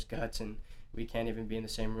each other's guts and we can't even be in the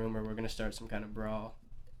same room or we're going to start some kind of brawl.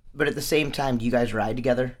 But at the same time, do you guys ride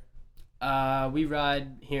together? We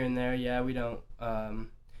ride here and there, yeah, we don't.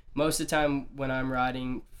 Most of the time when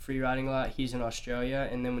I'm free riding a lot, he's in Australia,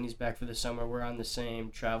 and then when he's back for the summer, we're on the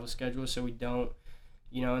same travel schedule, so we don't,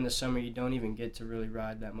 in the summer you don't even get to really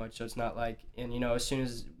ride that much, so it's not like, and as soon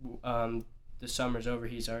as the summer's over,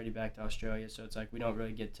 he's already back to Australia, so it's like we don't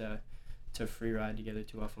really get to free ride together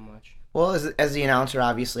too often much. Well, as the announcer,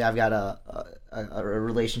 obviously I've got a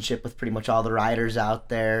relationship with pretty much all the riders out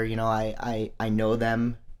there. I know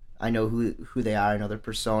them. I know who they are. I know their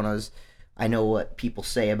personas. I know what people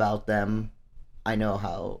say about them. I know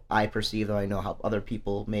how I perceive them. I know how other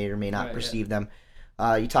people may or may not perceive them.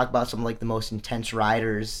 You talk about some of like the most intense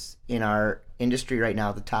riders in our industry right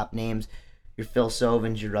now, the top names, your Phil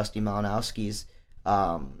Sovins, your Rusty Malinowskis,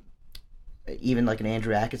 even like an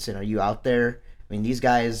Andrew Atkinson. Are you out there? I mean, these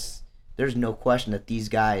guys, there's no question that these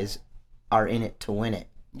guys are in it to win it.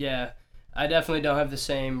 Yeah, I definitely don't have the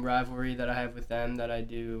same rivalry that I have with them that I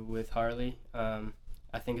do with Harley.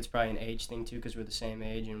 I think it's probably an age thing too, because we're the same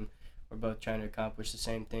age and we're both trying to accomplish the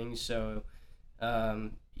same things. So,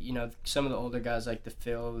 some of the older guys like the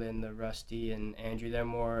Phil and the Rusty and Andrew, they're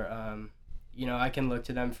more, I can look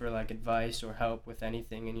to them for like advice or help with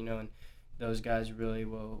anything, and those guys really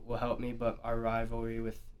will help me. But our rivalry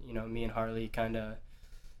with me and Harley kind of,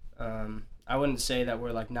 I wouldn't say that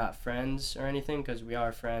we're like not friends or anything, because we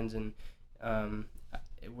are friends, and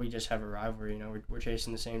we just have a rivalry. We're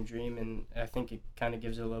chasing the same dream, and I think it kind of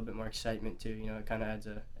gives it a little bit more excitement too. It kind of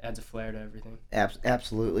adds a flair to everything.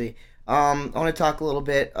 Absolutely. I want to talk a little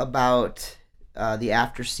bit about the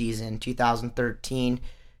after season 2013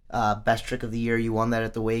 best trick of the year. You won that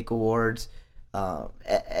at the Wake Awards.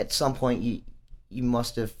 At some point, you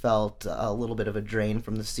must have felt a little bit of a drain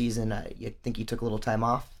from the season. You think you took a little time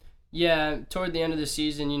off? Yeah, toward the end of the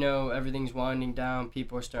season, everything's winding down.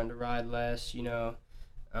 People are starting to ride less. You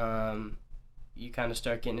kind of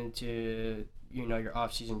start getting into your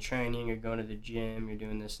off-season training. You're going to the gym. You're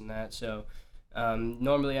doing this and that. So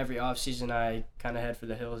normally every off-season I kind of head for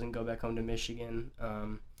the hills and go back home to Michigan.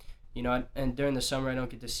 And during the summer I don't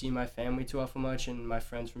get to see my family too often much and my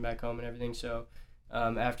friends from back home and everything. So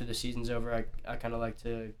after the season's over, I kind of like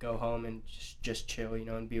to go home and just chill,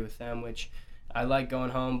 and be with them, which I like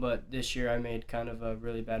going home. But this year I made kind of a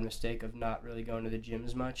really bad mistake of not really going to the gym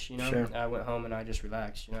as much. Sure. I went home and I just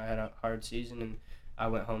relaxed. I had a hard season and I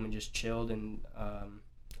went home and just chilled, and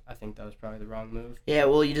I think that was probably the wrong move. Yeah,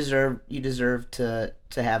 well, you deserve to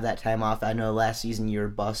have that time off. I know last season you were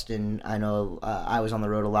busting. I know I was on the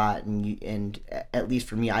road a lot, and at least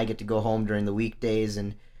for me, I get to go home during the weekdays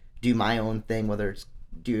and do my own thing, whether it's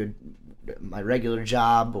do my regular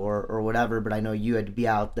job or whatever. But I know you had to be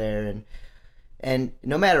out there, and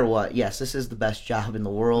no matter what, yes, this is the best job in the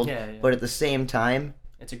world. Yeah. But at the same time,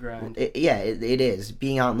 It's a grind. It is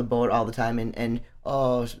being out on the boat all the time, and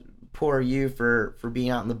oh, poor you for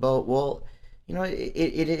being out on the boat. Well,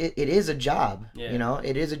 it is a job. Yeah.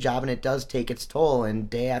 It is a job, and it does take its toll. And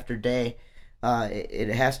day after day, it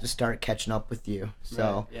has to start catching up with you.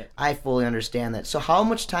 So Right, yeah. I fully understand that. So how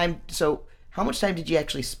much time? Did you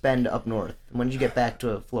actually spend up north? When did you get back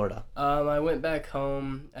to Florida? I went back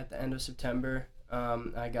home at the end of September.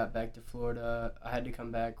 I got back to Florida. I had to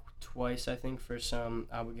come back twice, I think, for some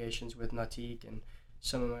obligations with Nautique and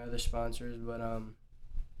some of my other sponsors. But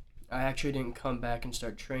I actually didn't come back and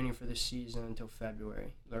start training for the season until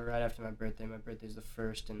February, right after my birthday. My birthday's the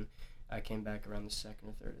 1st, and I came back around the 2nd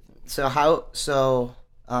or 3rd, I think.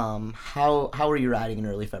 How were you riding in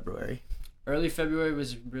early February? Early February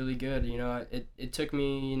was really good. It took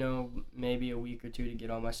me, maybe a week or two to get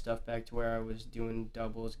all my stuff back to where I was doing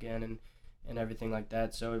doubles again and everything like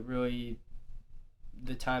that. So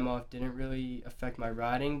the time off didn't really affect my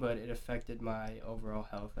riding, but it affected my overall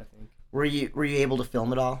health, I think. Were you able to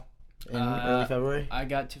film at all in early February? I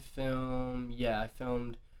got to film. Yeah, I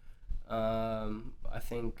filmed. I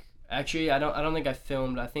think actually I don't think I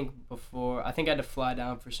filmed. I think I had to fly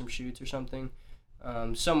down for some shoots or something.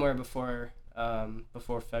 Somewhere before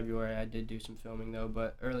February, I did do some filming though,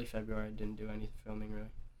 but early February I didn't do any filming really.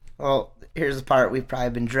 Well, here's the part we've probably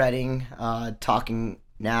been dreading, talking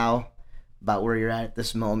now about where you're at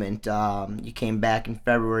this moment. You came back in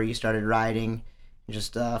February, you started riding.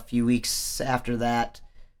 Just a few weeks after that,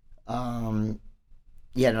 you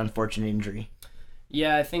had an unfortunate injury.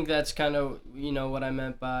 Yeah, I think that's kind of, what I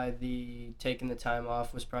meant by the taking the time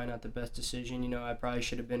off was probably not the best decision. I probably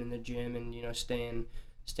should have been in the gym and,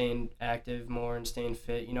 staying active more and staying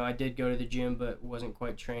fit. I did go to the gym, but wasn't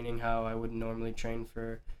quite training how I would normally train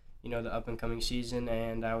for, the up-and-coming season.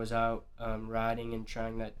 And I was out riding and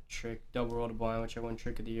trying that trick, double roll to blind, which I won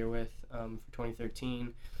Trick of the Year with for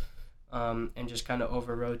 2013, and just kind of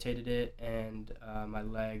over-rotated it. And my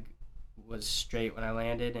leg was straight when I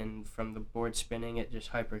landed, and from the board spinning, it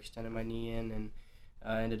just hyperextended my knee in, and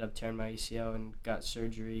ended up tearing my ACL and got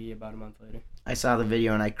surgery about a month later. I saw the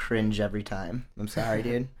video and I cringe every time. I'm sorry,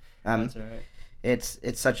 dude. That's all right. It's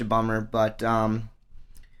such a bummer, but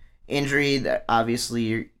injury that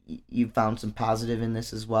obviously you found some positive in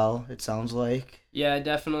this as well. It sounds like. Yeah,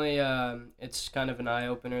 definitely. It's kind of an eye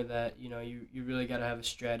opener that you really got to have a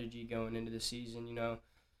strategy going into the season.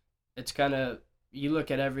 It's kind of. You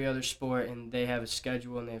look at every other sport and they have a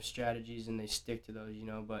schedule and they have strategies and they stick to those,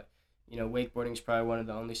 but, wakeboarding is probably one of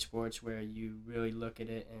the only sports where you really look at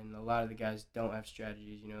it, and a lot of the guys don't have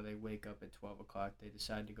strategies. They wake up at 12 o'clock, they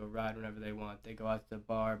decide to go ride whenever they want, they go out to the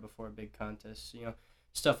bar before a big contest,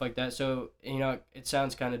 stuff like that. So, it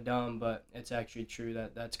sounds kind of dumb, but it's actually true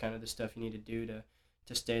that that's kind of the stuff you need to do to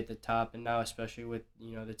stay at the top. And now, especially with,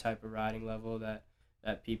 the type of riding level that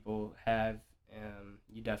people have,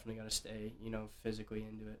 you definitely got to stay, physically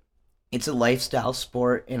into it. It's a lifestyle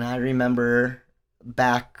sport, and I remember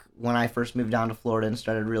back when I first moved down to Florida and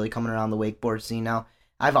started really coming around the wakeboard scene. Now,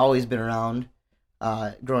 I've always been around.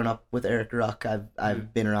 Growing up with Eric Ruck,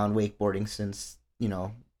 I've been around wakeboarding since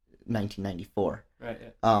 1994. Right.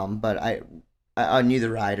 Yeah. But I knew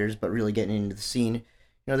the riders, but really getting into the scene,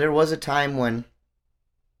 there was a time when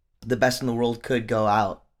the best in the world could go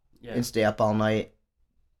out and stay up all night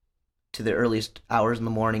to the earliest hours in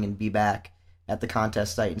the morning and be back at the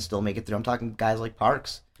contest site and still make it through. I'm talking guys like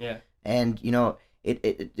Parks. Yeah. And,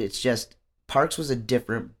 it's just, Parks was a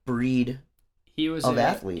different breed of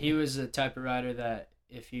athlete. He was the type of rider that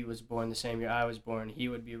if he was born the same year I was born, he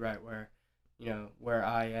would be right where, where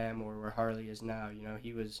I am or where Harley is now.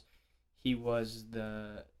 He was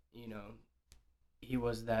that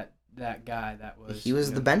guy that was. He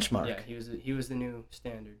was the benchmark. Yeah, he was the new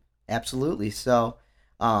standard. Absolutely. So,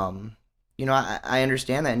 I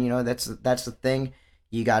understand that, and that's the thing.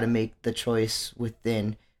 You got to make the choice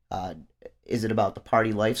within. Is it about the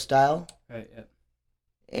party lifestyle? Right. Yeah.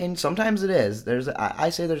 And sometimes it is. I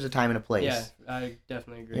say there's a time and a place. Yeah, I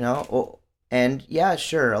definitely agree. And yeah,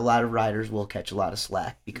 sure, a lot of riders will catch a lot of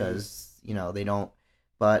slack because they don't.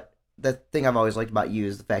 But the thing I've always liked about you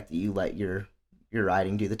is the fact that you let your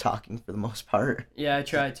riding do the talking for the most part. Yeah, I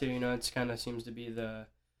try to. It's kind of seems to be the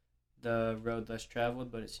road less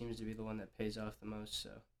traveled, but it seems to be the one that pays off the most, so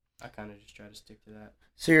I kind of just try to stick to that.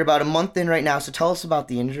 So you're about a month in right now, so tell us about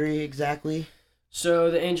the injury exactly.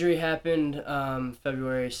 So the injury happened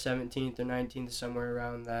February 17th or 19th, somewhere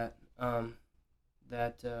around that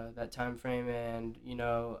time frame, and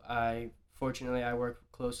I work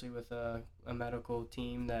closely with a medical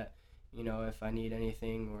team that if I need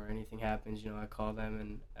anything or anything happens, I call them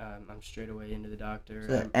and I'm straight away into the doctor.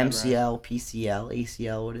 So MCL, PCL,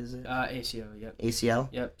 ACL, what is it? ACL, yep. ACL?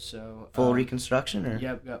 Yep, so... Full reconstruction, or?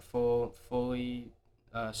 Yep, got fully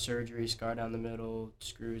surgery, scar down the middle,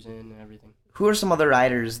 screws in, and everything. Who are some other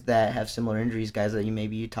riders that have similar injuries, guys that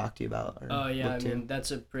you talk to about? Oh, yeah,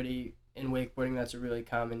 that's in wakeboarding, that's a really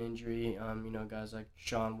common injury. Guys like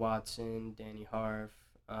Sean Watson, Danny Harf,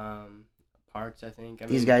 Parks, I think.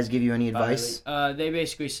 These guys give you any advice? They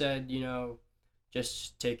basically said,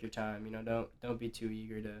 just take your time. Don't be too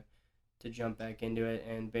eager to jump back into it,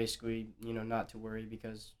 and basically, not to worry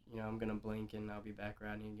because I'm gonna blink and I'll be back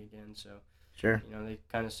riding again. So sure. They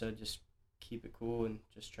kind of said just keep it cool and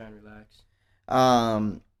just try and relax.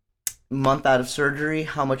 Month out of surgery.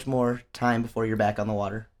 How much more time before you're back on the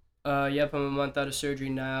water? Yep, I'm a month out of surgery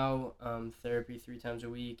now. Therapy 3 times a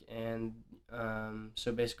week, and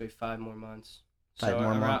so basically 5 more months.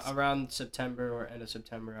 Around September or end of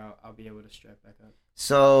September, I'll be able to strap back up.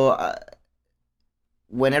 So,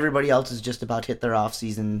 when everybody else is just about to hit their off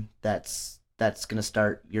season, that's gonna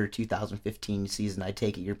start your 2015 season. I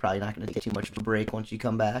take it you're probably not gonna take too much of a break once you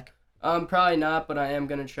come back. Probably not, but I am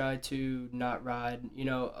gonna try to not ride.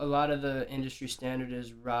 A lot of the industry standard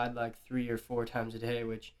is ride like 3 or 4 times a day,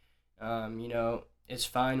 which, it's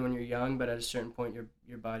fine when you're young, but at a certain point,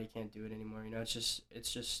 your body can't do it anymore.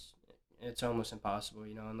 It's almost impossible.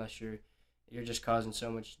 Unless you're just causing so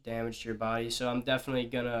much damage to your body. So I'm definitely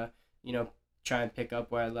gonna, try and pick up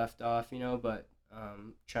where I left off. But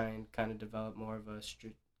try and kind of develop more of a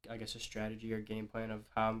strategy or game plan of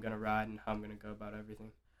how I'm gonna ride and how I'm gonna go about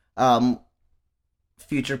everything.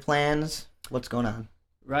 Future plans? What's going on?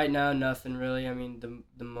 Right now, nothing really. I mean,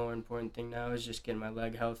 the more important thing now is just getting my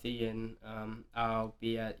leg healthy, and I'll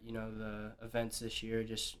be at the events this year,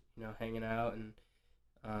 just hanging out and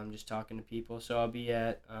just talking to people. So I'll be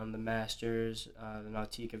at the Masters, the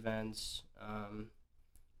Nautique events.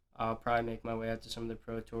 I'll probably make my way out to some of the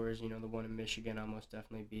pro tours. The one in Michigan I'll most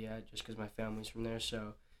definitely be at just because my family's from there.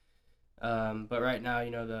 So, but right now,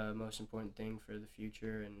 the most important thing for the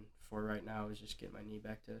future and for right now is just get my knee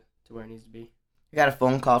back to where it needs to be. I got a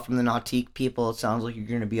phone call from the Nautique people. It sounds like you're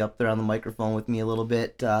going to be up there on the microphone with me a little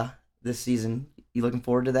bit this season. You looking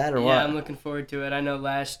forward to that or what? Yeah, I'm looking forward to it. I know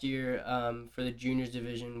last year for the juniors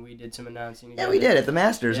division, we did some announcing together. Yeah, we did at the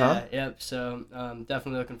Masters, huh? Yep. So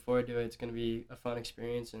definitely looking forward to it. It's going to be a fun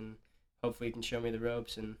experience, and hopefully you can show me the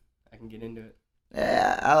ropes and I can get into it.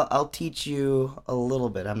 Yeah, I'll teach you a little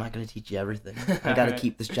bit. I'm not going to teach you everything. I got to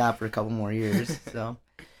keep this job for a couple more years, so...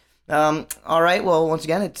 all right, well, once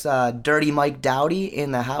again, it's Dirty Mike Dowdy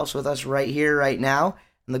in the house with us right here, right now,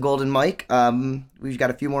 in the Golden Mike. We've got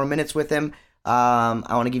a few more minutes with him. I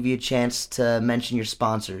want to give you a chance to mention your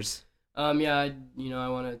sponsors. I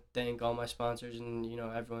want to thank all my sponsors and,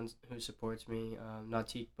 everyone who supports me.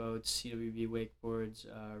 Nautique Boats, CWB Wakeboards,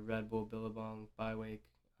 Red Bull, Billabong, Bywake,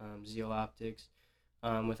 Zeal Optics.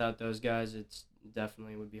 Without those guys, it's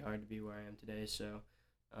definitely would be hard to be where I am today, so...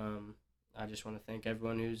 I just want to thank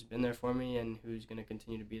everyone who's been there for me and who's going to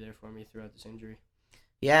continue to be there for me throughout this injury.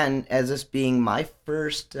 Yeah, and as this being my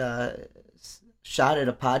first shot at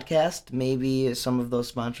a podcast, maybe some of those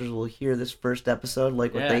sponsors will hear this first episode,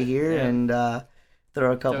 like what they hear, and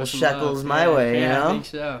throw a couple shekels my way, I think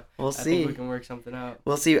so. We'll see. I think we can work something out.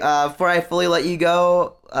 We'll see. Before I fully let you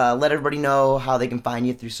go, let everybody know how they can find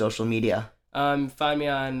you through social media. Find me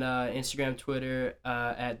on Instagram, Twitter,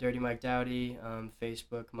 at Dirty Mike Dowdy,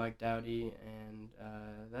 Facebook, Mike Dowdy, and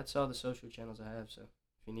that's all the social channels I have. So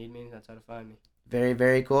if you need me, that's how to find me. Very,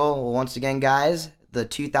 very cool. Well, once again, guys, the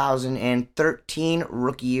 2013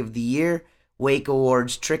 Rookie of the Year, Wake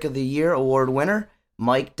Awards Trick of the Year award winner,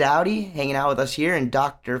 Mike Dowdy, hanging out with us here in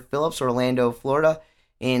Dr. Phillips, Orlando, Florida,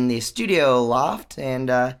 in the studio loft, and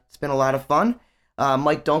it's been a lot of fun.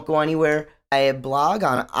 Mike, don't go anywhere. I blog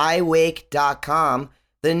on iwake.com.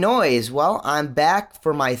 The Noise. Well, I'm back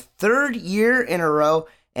for my 3rd year in a row,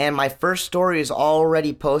 and my first story is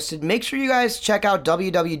already posted. Make sure you guys check out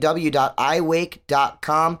www.iwake.com,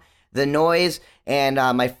 The Noise, and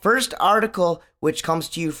my first article, which comes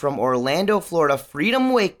to you from Orlando, Florida,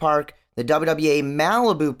 Freedom Wake Park, the WWA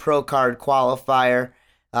Malibu Pro Card Qualifier.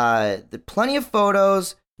 Plenty of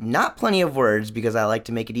photos, not plenty of words, because I like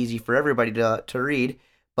to make it easy for everybody to read.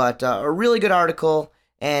 But a really good article,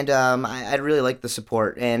 and I really like the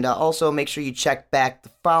support. And also make sure you check back the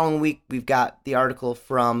following week. We've got the article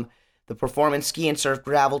from the Performance Ski and Surf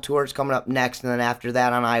Gravel Tours coming up next. And then after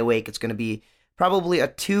that on iWake, it's going to be probably a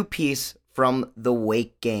 2-piece from the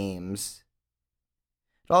Wake Games.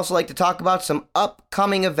 I'd also like to talk about some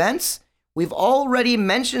upcoming events. We've already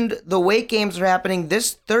mentioned the Wake Games are happening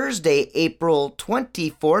this Thursday, April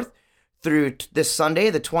 24th. through this Sunday,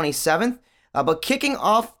 the 27th. But kicking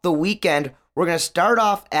off the weekend, we're going to start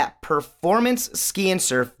off at Performance Ski and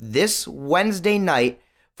Surf this Wednesday night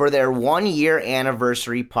for their 1-year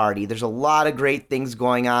anniversary party. There's a lot of great things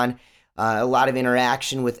going on, a lot of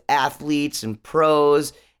interaction with athletes and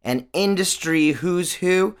pros and industry who's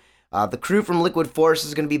who. The crew from Liquid Force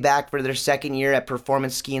is going to be back for their 2nd year at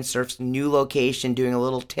Performance Ski and Surf's new location, doing a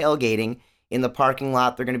little tailgating in the parking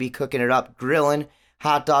lot. They're going to be cooking it up, grilling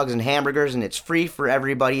hot dogs and hamburgers, and it's free for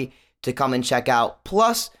everybody to come and check out.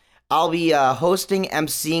 Plus, I'll be hosting,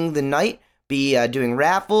 emceeing the night, be doing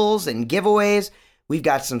raffles and giveaways. We've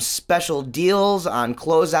got some special deals on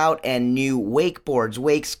closeout and new wakeboards,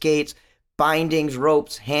 wake skates, bindings,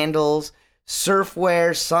 ropes, handles,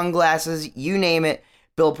 surfwear, sunglasses, you name it.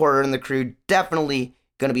 Bill Porter and the crew definitely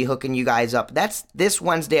going to be hooking you guys up. That's this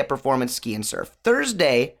Wednesday at Performance Ski and Surf.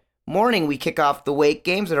 Thursday morning, we kick off the Wake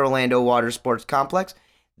Games at Orlando Water Sports Complex.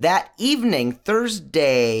 That evening,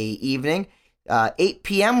 Thursday evening, 8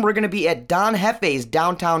 p.m., we're going to be at Don Hefe's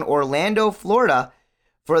downtown Orlando, Florida,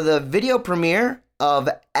 for the video premiere of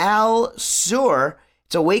Al Sur.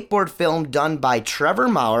 It's a wakeboard film done by Trevor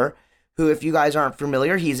Maurer, who, if you guys aren't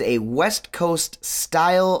familiar, he's a West Coast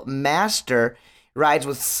style master, rides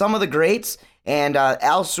with some of the greats, and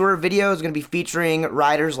Al Sur video is going to be featuring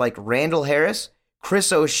riders like Randall Harris,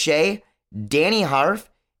 Chris O'Shea, Danny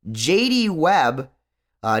Harf, J.D. Webb,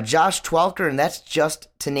 Josh Twelker, and that's just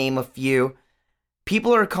to name a few.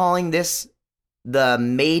 People are calling this the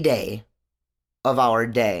Mayday of our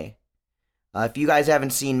day. If you guys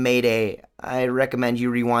haven't seen Mayday, I recommend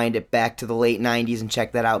you rewind it back to the late 90s and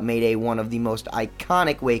check that out. Mayday, one of the most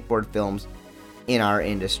iconic wakeboard films in our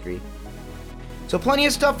industry. So plenty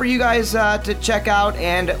of stuff for you guys to check out,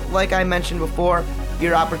 and like I mentioned before,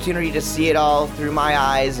 your opportunity to see it all through my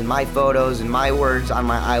eyes and my photos and my words on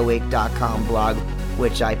my iwake.com blog,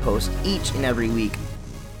 which I post each and every week.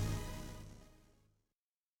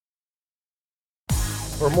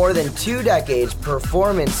 For more than 2 decades,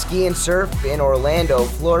 Performance Ski and Surf in Orlando,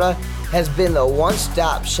 Florida has been the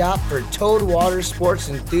one-stop shop for towed water sports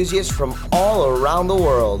enthusiasts from all around the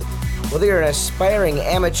world. Whether you're an aspiring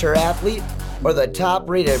amateur athlete or the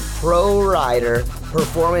top-rated pro rider,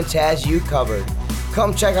 Performance has you covered.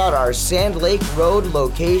 Come check out our Sand Lake Road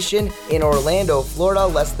location in Orlando, Florida,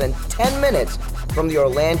 less than 10 minutes from the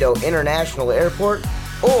Orlando International Airport,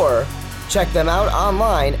 or check them out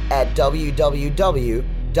online at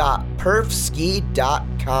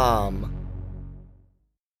www.perfski.com.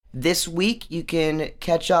 This week, you can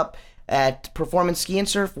catch up at Performance Ski and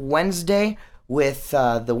Surf Wednesday with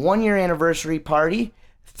the 1-year anniversary party.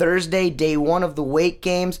 Thursday, day 1 of the Wake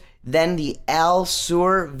Games. Then the Al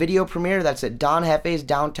Sur video premiere. That's at Don Hefe's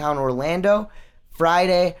downtown Orlando.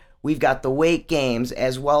 Friday, we've got the Wake Games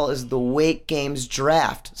as well as the Wake Games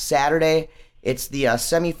draft. Saturday, it's the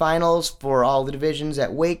semifinals for all the divisions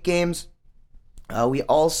at Wake Games. We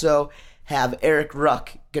also have Eric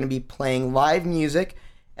Ruck going to be playing live music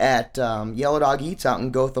at Yellow Dog Eats out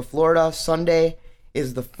in Gotha, Florida. Sunday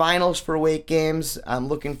is the finals for Wake Games. I'm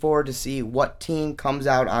looking forward to see what team comes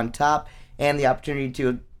out on top and the opportunity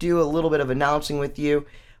to do a little bit of announcing with you.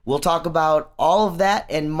 We'll talk about all of that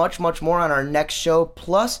and much, much more on our next show.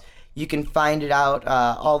 Plus, you can find it out,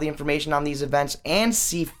 all the information on these events, and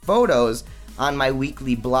see photos on my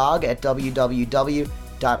weekly blog at www.iwake.com.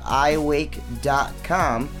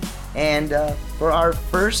 And for our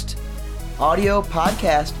first audio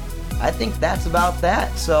podcast, I think that's about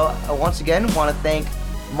that. So once again, want to thank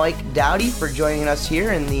Mike Dowdy for joining us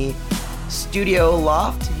here in the studio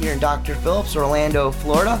loft here in Dr. Phillips, Orlando,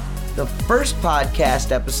 Florida. The first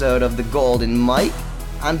podcast episode of The Golden Mike.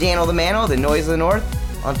 I'm Dano the Mano, the Noise of the North.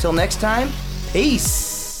 Until next time,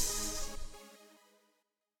 peace.